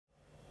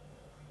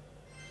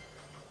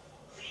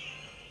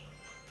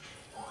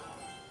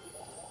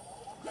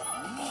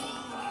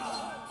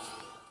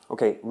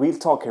Okay, real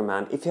talk here,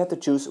 man. If you had to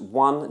choose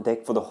one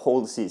deck for the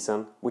whole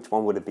season, which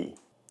one would it be?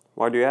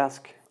 Why do you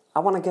ask? I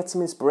want to get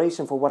some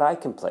inspiration for what I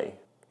can play.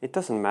 It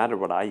doesn't matter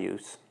what I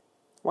use.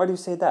 Why do you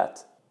say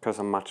that? Because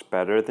I'm much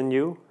better than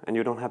you, and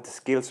you don't have the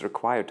skills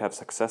required to have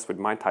success with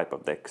my type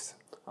of decks.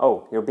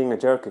 Oh, you're being a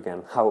jerk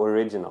again. How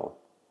original.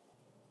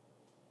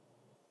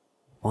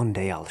 One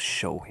day I'll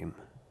show him.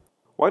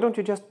 Why don't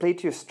you just play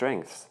to your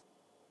strengths?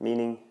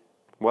 Meaning?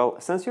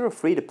 Well, since you're a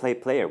free-to-play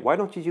player, why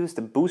don't you use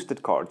the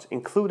boosted cards,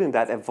 including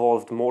that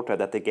evolved mortar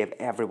that they gave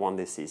everyone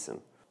this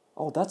season?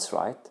 Oh, that's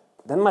right.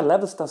 Then my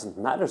levels doesn't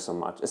matter so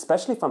much,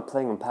 especially if I'm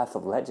playing on Path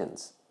of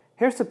Legends.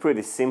 Here's a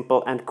pretty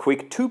simple and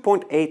quick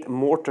 2.8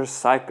 Mortar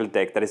cycle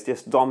deck that is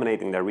just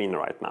dominating the arena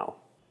right now.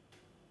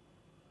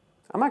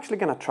 I'm actually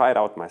gonna try it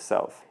out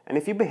myself, and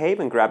if you behave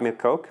and grab me a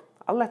Coke,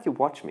 I'll let you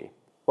watch me.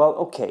 Well,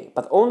 okay,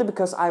 but only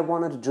because I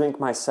wanted to drink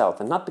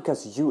myself and not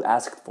because you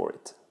asked for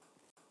it.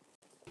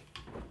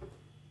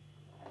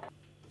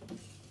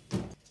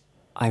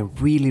 I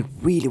really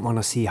want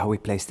to see how he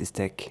plays this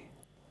deck,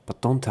 but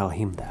don't tell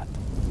him that.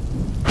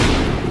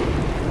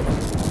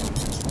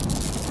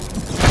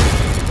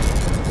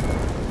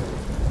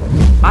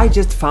 I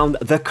just found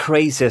the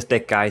craziest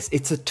deck, guys.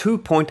 It's a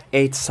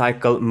 2.8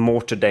 cycle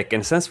mortar deck,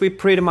 and since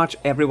pretty much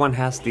everyone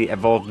has the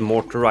evolved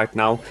mortar right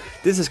now,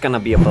 this is gonna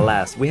be a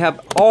blast. We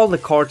have all the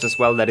cards as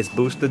well that is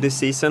boosted this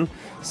season,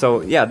 so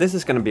yeah, this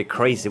is gonna be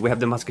crazy. We have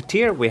the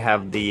musketeer, we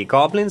have the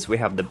goblins, we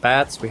have the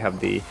bats, we have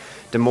the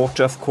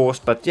mortar of course,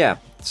 but yeah.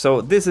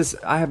 So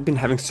I have been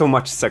having so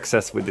much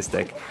success with this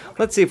deck.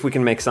 Let's see if we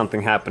can make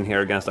something happen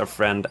here against our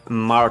friend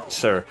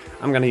Martzer.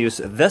 I'm gonna use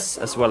this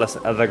as well as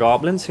the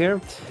goblins here.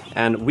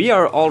 And we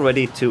are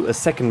already to a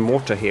second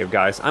mortar here,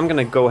 guys. I'm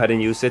gonna go ahead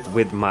and use it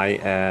with my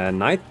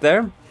knight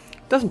there.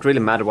 Doesn't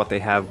really matter what they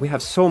have. We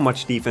have so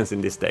much defense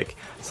in this deck.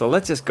 So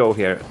let's just go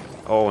here.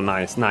 Oh,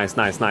 nice.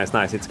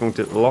 It's going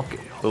to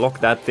lock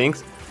that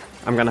things.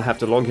 I'm gonna have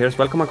to log here as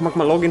well. Come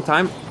on, log in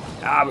time.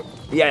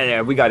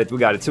 Yeah, we got it.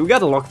 So we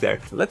got a lock there.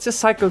 Let's just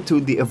cycle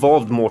to the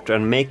evolved mortar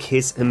and make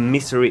his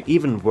misery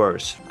even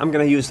worse. I'm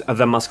gonna use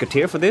the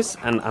musketeer for this,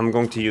 and I'm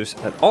going to use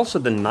also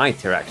the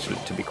knight here, actually,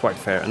 to be quite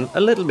fair and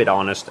a little bit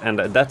honest, and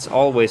that's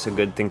always a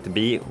good thing to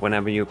be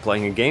whenever you're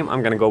playing a game.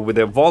 I'm gonna go with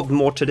the evolved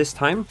mortar this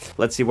time.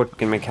 Let's see what we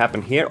can make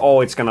happen here.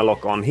 Oh, it's gonna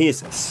lock on. He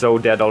is so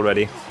dead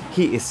already.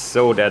 He is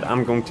so dead.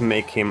 I'm going to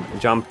make him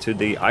jump to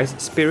the ice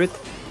spirit,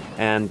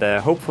 and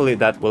hopefully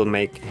that will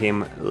make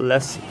him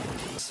less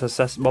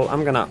accessible.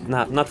 I'm gonna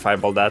not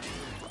fireball that.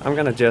 I'm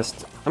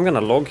gonna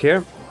log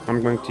here.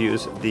 I'm going to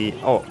use the...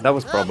 Oh, that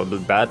was probably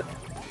bad.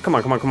 Come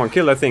on,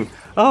 kill that thing.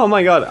 Oh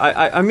my god,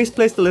 I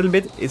misplaced a little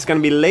bit. It's gonna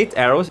be late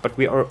arrows, but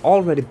we are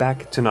already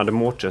back to another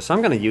mortar. So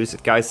I'm gonna use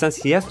it, guys. Since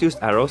he has used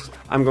arrows,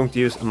 I'm going to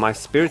use my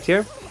spirit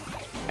here.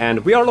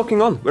 And we are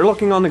locking on. We're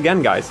locking on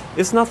again, guys.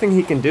 There's nothing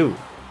he can do.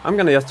 I'm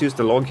gonna just use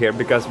the log here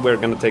because we're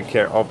gonna take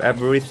care of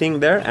everything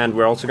there, and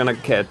we're also gonna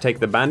take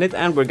the bandit,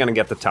 and we're gonna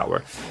get the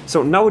tower.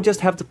 So now we just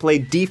have to play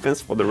defense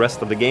for the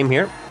rest of the game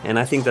here, and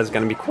I think that's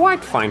gonna be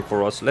quite fine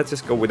for us. Let's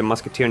just go with the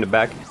musketeer in the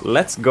back.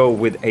 Let's go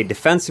with a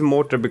defensive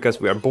mortar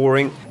because we are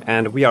boring,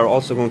 and we are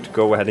also going to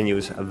go ahead and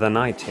use the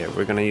knight here.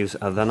 We're gonna use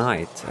the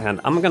knight, and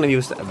I'm gonna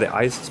use the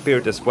ice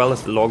spirit as well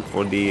as the log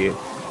for the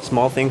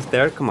small things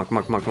there. Come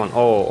on.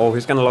 Oh,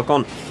 he's gonna lock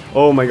on.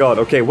 Oh my god.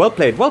 Okay, well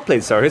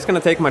played, sir. He's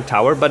gonna take my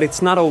tower, but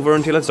it's not over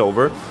until it's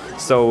over.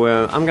 So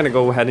I'm gonna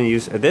go ahead and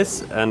use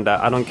this, and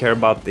I don't care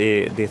about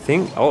the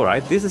thing. All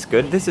right, this is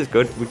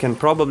good. We can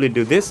probably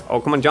do this.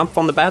 Oh, come on, jump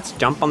on the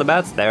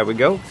bats. There we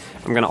go.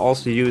 I'm gonna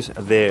also use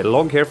the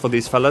log here for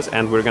these fellas,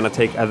 and we're gonna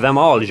take them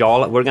all,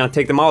 y'all.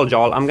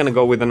 I'm gonna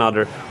go with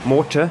another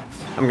mortar.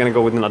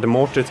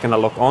 It's gonna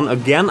lock on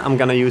again. I'm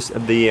gonna use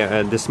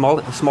the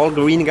small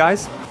green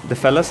guys, the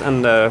fellas,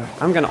 and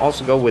I'm gonna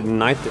also go with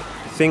knight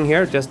thing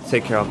here, just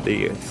take care of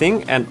the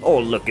thing. And oh,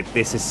 look at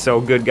this, is so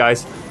good,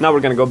 guys. Now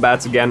we're gonna go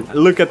bats again.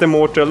 Look at the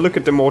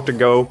mortar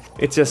go.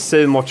 It's just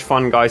so much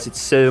fun, guys.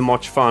 It's so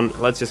much fun.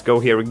 Let's just go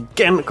here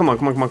again. Come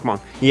on.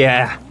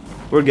 Yeah,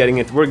 we're getting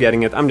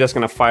it. I'm just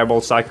gonna fireball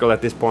cycle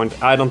at this point.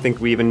 I don't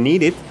think we even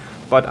need it,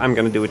 but I'm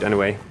gonna do it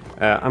anyway.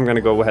 I'm gonna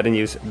go ahead and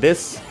use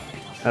this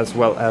as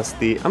well as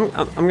the...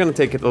 I'm gonna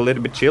take it a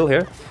little bit chill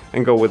here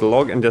and go with the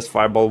log and just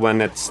fireball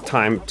when it's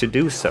time to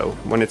do so.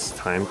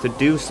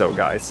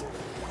 Guys.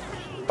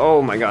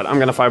 Oh my god, I'm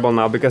gonna fireball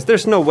now because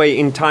there's no way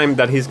in time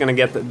that he's gonna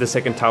get the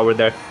second tower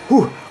there.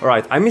 Whew.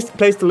 Alright, I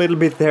misplaced a little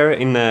bit there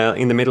in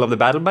the middle of the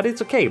battle, but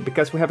it's okay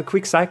because we have a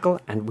quick cycle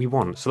and we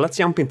won. So let's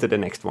jump into the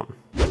next one.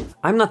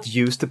 I'm not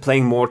used to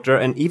playing mortar,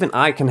 and even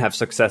I can have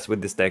success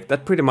with this deck.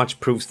 That pretty much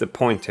proves the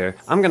point here.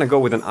 I'm gonna go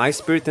with an ice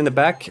spirit in the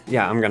back.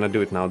 Yeah, I'm gonna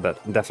do it now,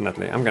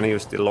 definitely. I'm gonna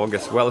use the log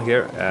as well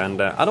here,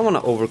 and I don't want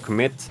to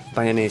overcommit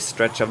by any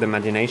stretch of the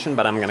imagination,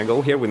 but I'm gonna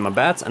go here with my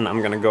bats, and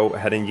I'm gonna go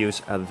ahead and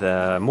use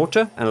the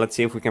mortar, and let's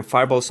see if we can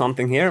fireball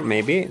something here,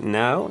 maybe.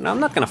 No, I'm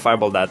not gonna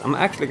fireball that. I'm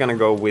actually gonna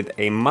go with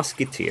a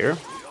musketeer.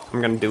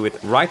 I'm gonna do it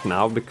right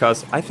now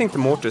because I think the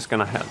mortar is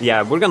gonna help.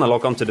 Yeah, we're gonna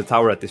lock onto the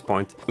tower at this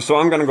point. So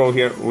I'm gonna go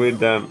here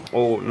with,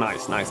 oh,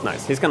 nice.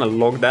 He's gonna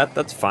log that,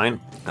 that's fine.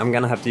 I'm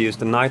gonna have to use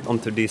the knight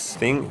onto this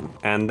thing,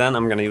 and then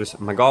I'm gonna use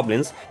my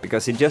goblins,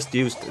 because he just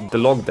used the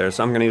log there,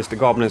 so I'm gonna use the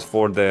goblins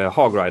for the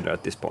hog rider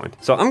at this point.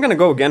 So I'm gonna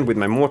go again with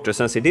my mortar,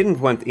 since he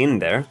didn't went in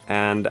there,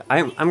 and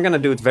I'm gonna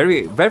do it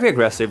very, very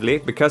aggressively,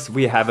 because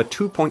we have a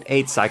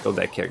 2.8 cycle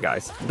deck here,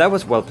 guys. That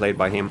was well played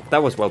by him,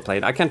 that was well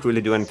played. I can't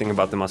really do anything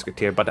about the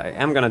musketeer, but I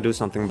am gonna do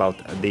something about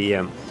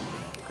the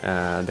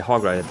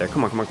hog rider there.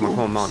 Come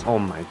on. Oh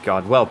my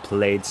god, well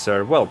played,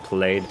 sir, well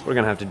played. We're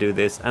gonna have to do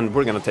this, and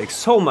we're gonna take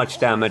so much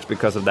damage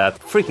because of that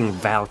freaking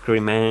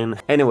Valkyrie, man.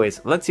 Anyways,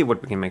 let's see what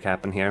we can make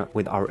happen here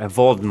with our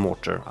evolved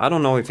mortar. I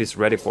don't know if he's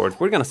ready for it.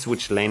 We're gonna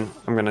switch lane.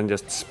 I'm gonna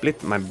just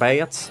split my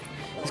bats.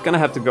 He's gonna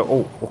have to go.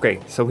 Oh, okay,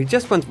 so he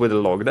just went with a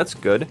log, that's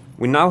good.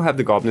 We now have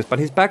the goblins, but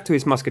he's back to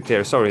his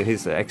musketeer, sorry,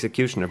 his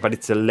executioner, but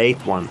it's a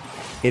late one.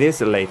 It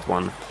is a late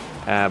one.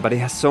 But he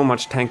has so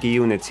much tanky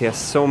units, he has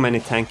so many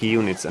tanky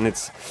units, and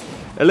it's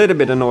a little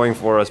bit annoying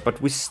for us,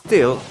 but we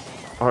still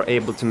are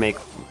able to make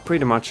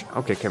pretty much...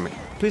 Okay, come here.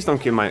 Please don't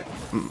kill my...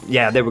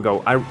 Yeah, there we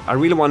go. I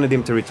really wanted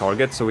him to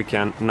retarget, so we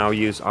can now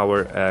use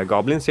our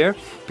goblins here,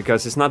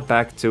 because it's not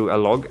back to a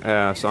log,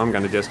 so I'm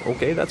gonna just...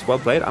 Okay, that's well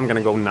played. I'm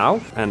gonna go now,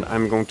 and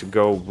I'm going to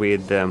go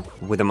with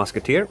a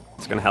musketeer.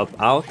 It's gonna help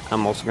out.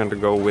 I'm also going to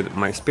go with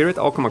my spirit.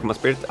 Oh, come on, my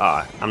spirit.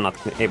 I'm not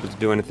able to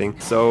do anything.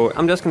 So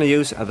I'm just gonna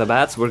use the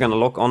bats. We're gonna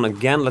lock on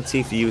again. Let's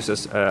see if he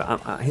uses...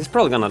 he's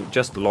probably gonna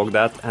just log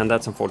that, and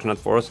that's unfortunate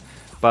for us.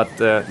 But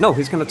no,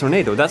 he's gonna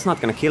tornado. That's not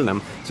gonna kill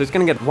them. So he's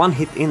gonna get one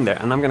hit in there,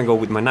 and I'm gonna go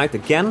with my knight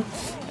again.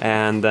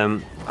 And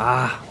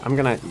I'm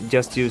gonna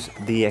just use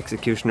the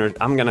executioner.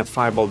 I'm gonna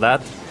fireball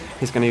that.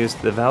 He's gonna use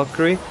the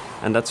Valkyrie,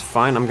 and that's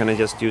fine. I'm gonna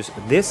just use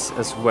this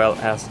as well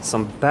as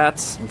some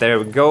bats. There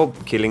we go,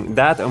 killing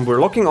that, and we're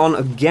locking on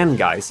again,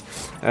 guys.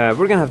 We're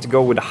gonna have to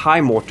go with a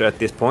high mortar at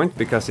this point,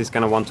 because he's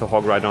gonna want to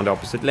hog ride on the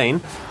opposite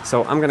lane.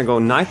 So I'm gonna go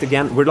knight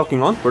again. We're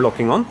locking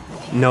on.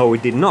 No, we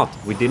did not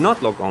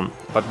lock on,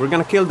 but we're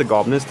gonna kill the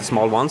goblins, the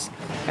small ones,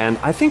 and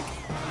I think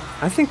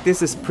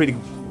this is pretty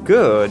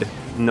good.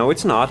 No,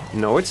 it's not.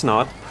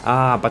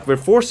 But we're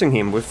forcing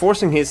him. We're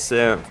forcing his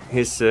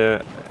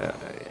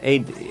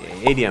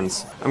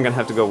Adians. I'm gonna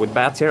have to go with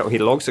bats here. Oh, he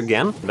logs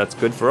again. That's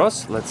good for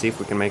us. Let's see if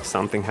we can make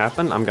something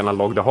happen. I'm gonna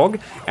log the hog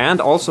and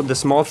also the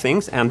small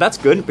things, and that's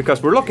good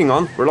because we're locking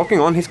on.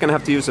 He's gonna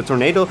have to use a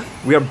tornado.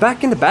 We are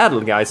back in the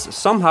battle, guys.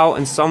 Somehow,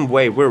 in some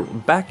way, we're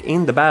back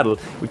in the battle.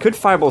 We could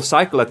fireball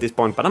cycle at this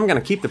point, but I'm gonna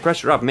keep the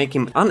pressure up, make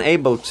him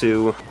unable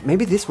to...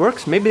 Maybe this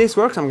works.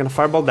 I'm gonna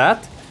fireball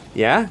that.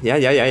 Yeah.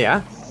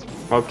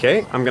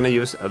 Okay, I'm gonna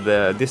use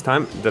this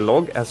time the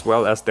log as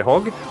well as the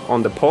hog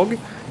on the pog.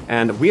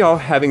 And we are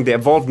having the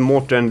evolved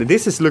mortar, and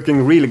this is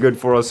looking really good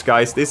for us,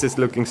 guys. This is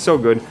looking so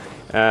good.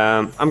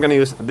 I'm gonna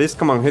use this.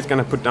 Come on, he's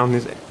gonna put down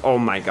his... Oh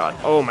my god.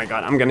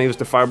 I'm gonna use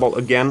the fireball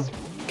again.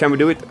 Can we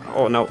do it?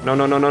 Oh, no.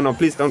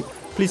 Please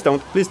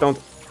don't.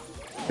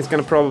 He's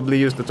gonna probably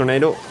use the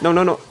tornado.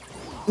 No.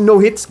 No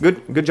hits.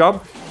 Good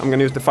job. I'm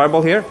gonna use the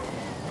fireball here.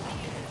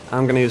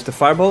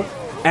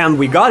 And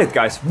we got it,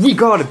 guys. We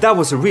got it. That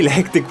was a really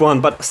hectic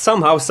one, but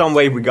somehow, some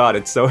way we got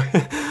it. So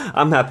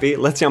I'm happy.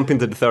 Let's jump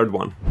into the third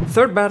one.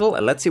 Third battle.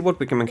 Let's see what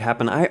we can make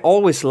happen. I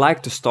always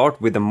like to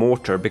start with the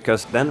mortar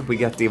because then we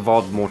get the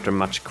evolved mortar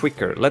much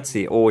quicker. Let's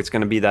see. Oh, it's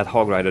gonna be that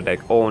hog rider deck.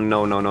 Oh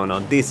no.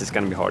 This is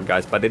gonna be hard,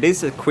 guys. But it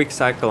is a quick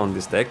cycle on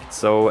this deck.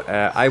 So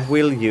I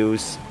will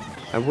use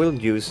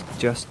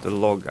just the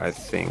log, I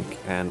think,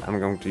 and I'm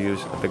going to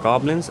use the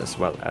goblins as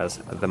well as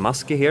the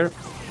muskie here.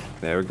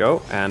 There we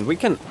go, and we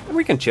can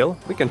chill.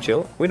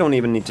 We don't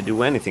even need to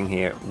do anything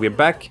here. We're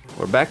back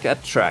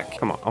at track.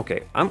 Come on,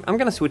 okay. I'm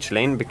gonna switch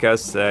lane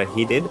because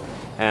he did,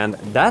 and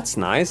that's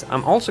nice.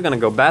 I'm also gonna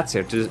go bats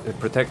here to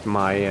protect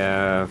my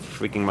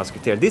freaking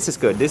musketeer. This is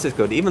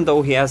good. Even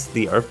though he has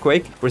the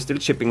earthquake, we're still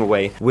chipping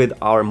away with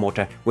our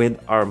mortar.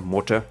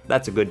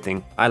 That's a good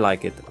thing. I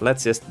like it.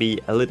 Let's just be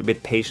a little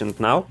bit patient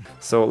now.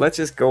 So let's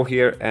just go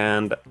here,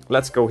 and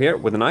let's go here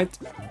with a knight.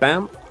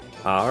 Bam.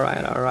 All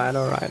right.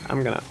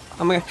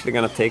 I'm actually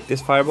gonna take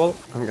this fireball.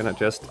 I'm gonna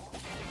just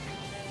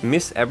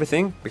miss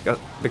everything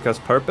because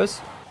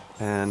purpose.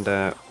 And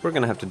we're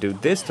gonna have to do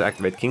this to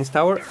activate King's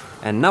Tower.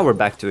 And now we're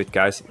back to it,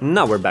 guys.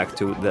 Now we're back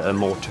to the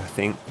mortar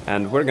thing.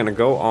 And we're gonna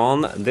go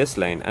on this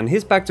lane. And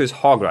he's back to his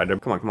hog rider.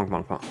 Come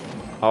on.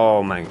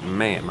 Oh my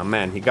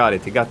man, he got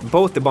it. He got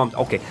both the bomb.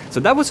 Okay, so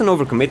that was an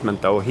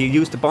overcommitment though. He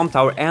used the bomb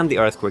tower and the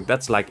earthquake.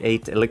 That's like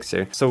 8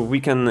 elixir. So we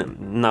can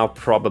now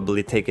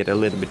probably take it a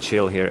little bit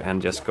chill here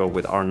and just go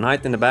with our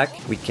knight in the back.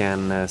 We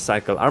can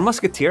cycle our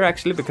musketeer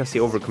actually because he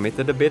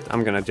overcommitted a bit.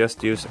 I'm gonna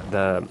just use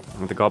the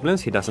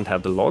goblins. He doesn't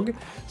have the log.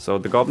 So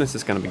the goblins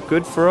is gonna be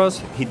good for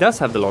us. He does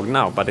have the log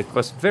now, but it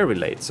was very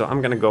late. So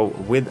I'm gonna go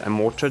with a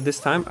mortar this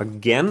time.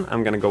 Again,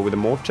 I'm gonna go with a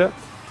mortar.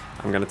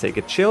 I'm gonna take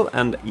it chill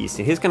and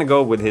easy. He's gonna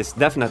go with his,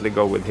 definitely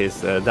go with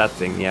his, that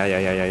thing.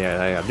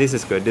 Yeah. This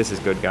is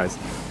good, guys.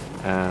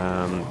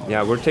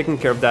 Yeah, we're taking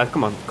care of that.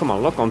 Come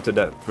on, lock onto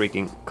the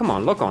freaking... Come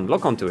on, lock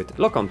onto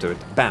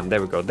it. Bam,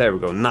 there we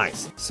go,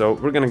 nice. So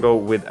we're gonna go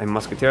with a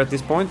musketeer at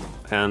this point,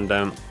 and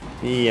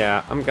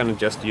yeah, I'm gonna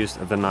just use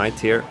the knight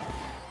here,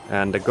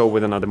 and go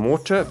with another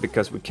mortar,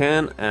 because we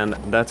can, and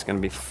that's gonna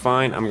be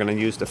fine. I'm gonna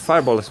use the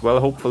fireball as well.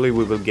 Hopefully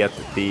we will get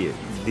the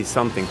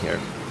something here.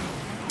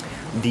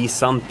 The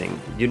something.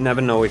 You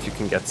never know if you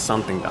can get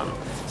something done.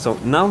 So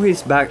now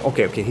he's back.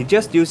 Okay, he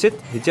just used it.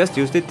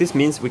 This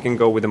means we can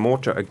go with the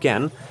mortar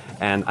again,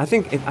 and I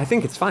think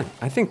it's fine.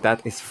 I think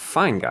that is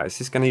fine, guys.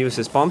 He's gonna use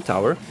his bomb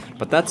tower,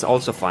 but that's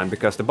also fine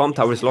because the bomb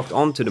tower is locked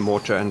onto the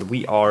mortar, and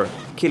we are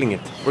killing it.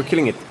 We're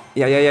killing it.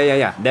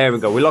 Yeah. There we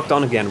go. We locked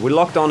on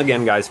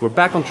again, guys. We're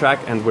back on track,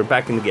 and we're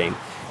back in the game.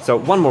 So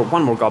one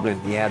more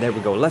goblin. Yeah, there we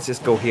go. Let's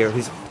just go here.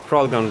 He's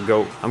probably gonna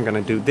go. I'm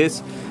gonna do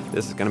this.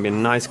 This is gonna be a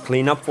nice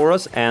cleanup for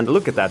us, and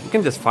look at that, we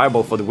can just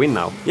fireball for the win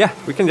now. Yeah,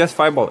 we can just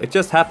fireball, it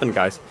just happened,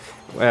 guys.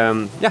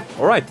 Yeah,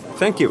 alright,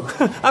 thank you.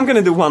 I'm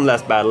gonna do one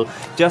last battle,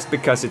 just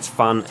because it's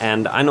fun,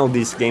 and I know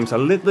these games are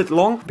a little bit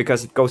long,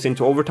 because it goes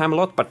into overtime a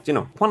lot, but you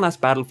know, one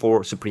last battle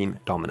for supreme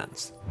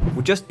dominance.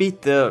 We just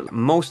beat the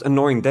most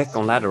annoying deck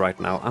on ladder right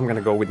now. I'm gonna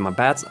go with my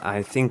bats.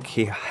 I think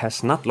he has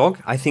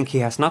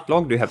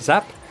Nutlog. Do you have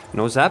Zap?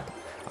 No Zap.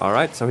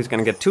 Alright, so he's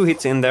gonna get 2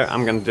 hits in there.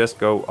 I'm gonna just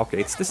go... Okay,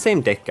 it's the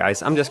same deck,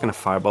 guys. I'm just gonna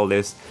fireball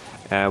this.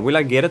 Will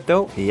I get it,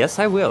 though? Yes,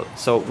 I will.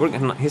 So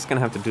he's gonna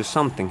have to do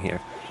something here.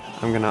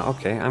 I'm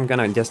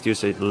gonna just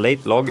use a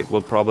late log. It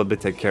will probably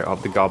take care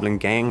of the goblin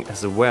gang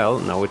as well.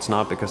 No, it's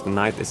not, because the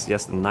knight is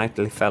just a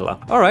knightly fella.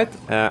 Alright,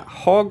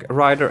 hog,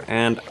 rider,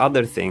 and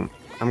other thing.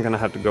 I'm gonna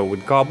have to go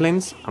with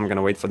goblins. I'm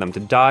gonna wait for them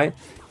to die.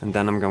 And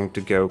then I'm going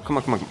to go... Come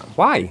on.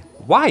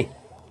 Why?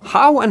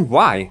 How and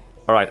why?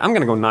 Alright, I'm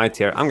gonna go knight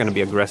here. I'm gonna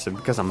be aggressive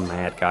because I'm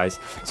mad, guys.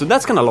 So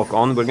that's gonna lock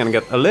on. We're gonna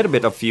get a little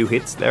bit of few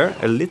hits there.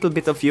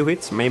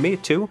 Maybe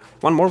 2.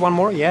 One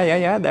more.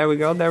 Yeah. There we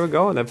go.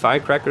 The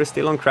firecracker is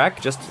still on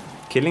track. Just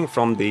killing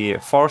from the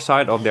far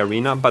side of the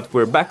arena. But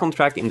we're back on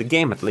track in the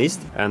game at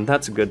least. And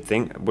that's a good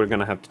thing. We're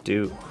gonna have to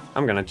do...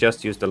 I'm gonna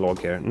just use the log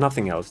here,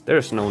 nothing else.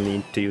 There's no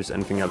need to use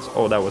anything else.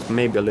 Oh, that was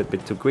maybe a little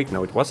bit too quick.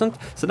 No, it wasn't.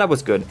 So that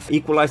was good.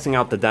 Equalizing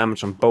out the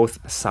damage on both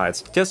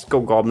sides. Just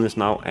go goblins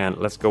now, and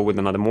let's go with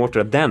another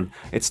mortar. Then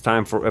it's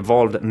time for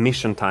evolved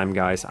mission time,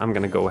 guys. I'm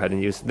gonna go ahead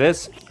and use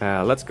this.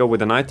 Let's go with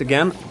the knight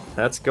again.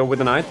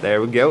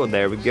 There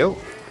we go.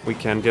 We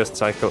can just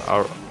cycle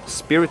our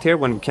spirit here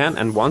when we can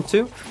and want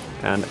to.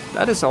 And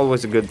that is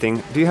always a good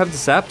thing. Do you have the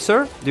sap,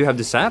 sir?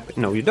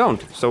 No, you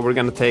don't. So we're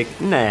gonna take...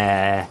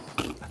 Nah.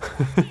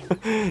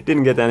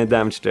 Didn't get any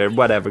damage there,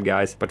 whatever,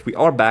 guys. But we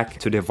are back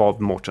to the evolved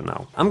mortar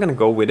now. I'm gonna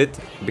go with it,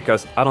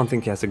 because I don't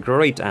think he has a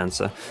great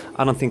answer.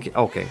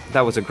 Okay,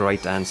 that was a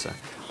great answer.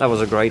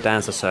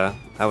 Sir.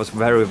 That was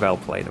very well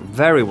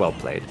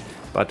played.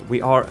 But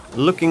we are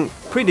looking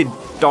pretty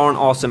darn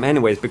awesome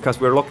anyways, because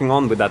we're locking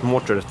on with that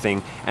mortar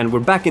thing, and we're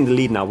back in the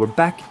lead now.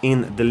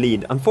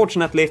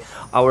 Unfortunately,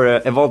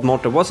 our evolved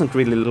mortar wasn't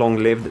really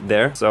long-lived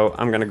there, so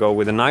I'm gonna go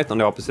with a knight on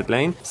the opposite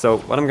lane. So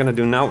what I'm gonna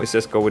do now is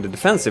just go with a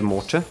defensive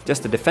mortar,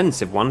 just a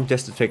defensive one,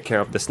 just to take care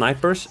of the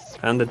snipers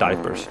and the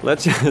diapers.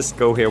 Let's just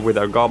go here with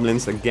our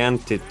goblins again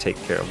to take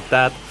care of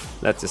that.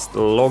 Let's just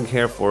log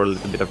here for a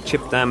little bit of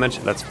chip damage.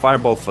 Let's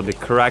fireball for the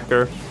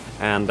cracker.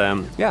 And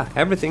yeah,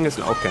 everything is...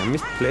 Okay, I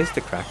misplaced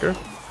the cracker.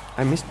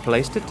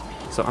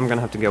 So I'm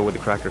gonna have to go with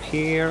the cracker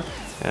here.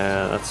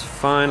 That's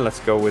fine. Let's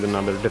go with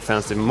another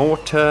defensive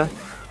mortar.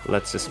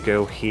 Let's just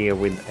go here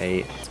with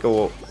a... Let's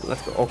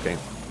go. Okay.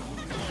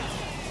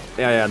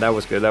 Yeah, that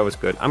was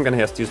good. I'm gonna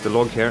just use the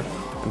log here,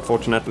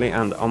 unfortunately,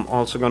 and I'm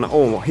also gonna...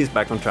 Oh, he's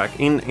back on track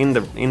in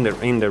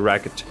the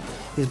racket.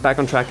 He's back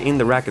on track in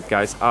the racket,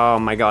 guys. Oh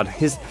my god,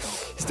 he's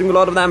doing a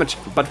lot of damage.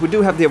 But we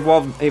do have the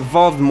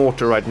evolved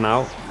mortar right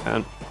now,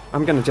 and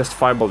I'm gonna just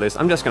fireball this.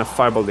 I'm just gonna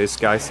fireball this,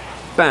 guys.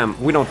 Bam!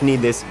 We don't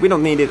need this. We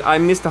don't need it. I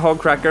missed the hog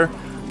cracker.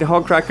 The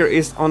hog cracker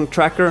is on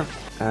tracker.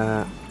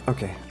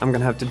 Okay, I'm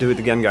gonna have to do it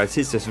again, guys.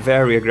 He's just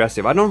very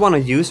aggressive. I don't want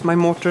to use my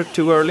mortar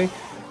too early,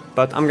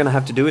 but I'm gonna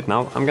have to do it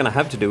now. I'm gonna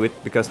have to do it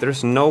because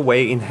there's no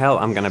way in hell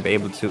I'm gonna be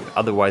able to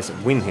otherwise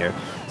win here.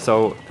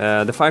 So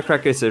the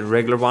firecracker is a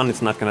regular one.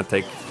 It's not gonna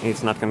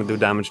do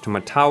damage to my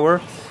tower.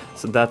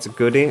 So that's a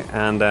goodie.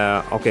 And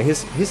okay,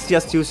 he's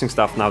just using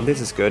stuff now. This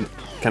is good.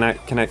 Can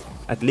I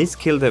at least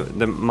kill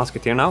the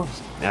musketeer now?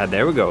 Yeah,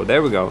 there we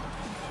go.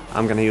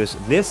 I'm gonna use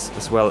this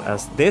as well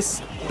as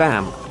this.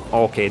 Bam.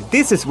 Okay,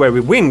 this is where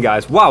we win,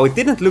 guys. Wow, it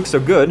didn't look so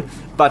good,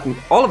 but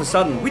all of a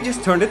sudden we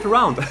just turned it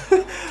around.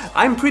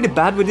 I'm pretty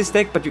bad with this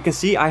deck, but you can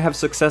see I have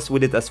success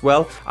with it as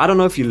well. I don't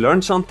know if you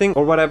learned something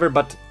or whatever,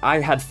 but I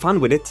had fun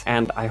with it,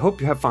 and I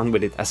hope you have fun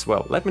with it as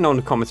well. Let me know in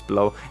the comments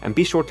below, and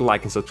be sure to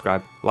like and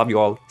subscribe. Love you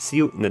all. See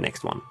you in the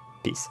next one.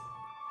 Peace.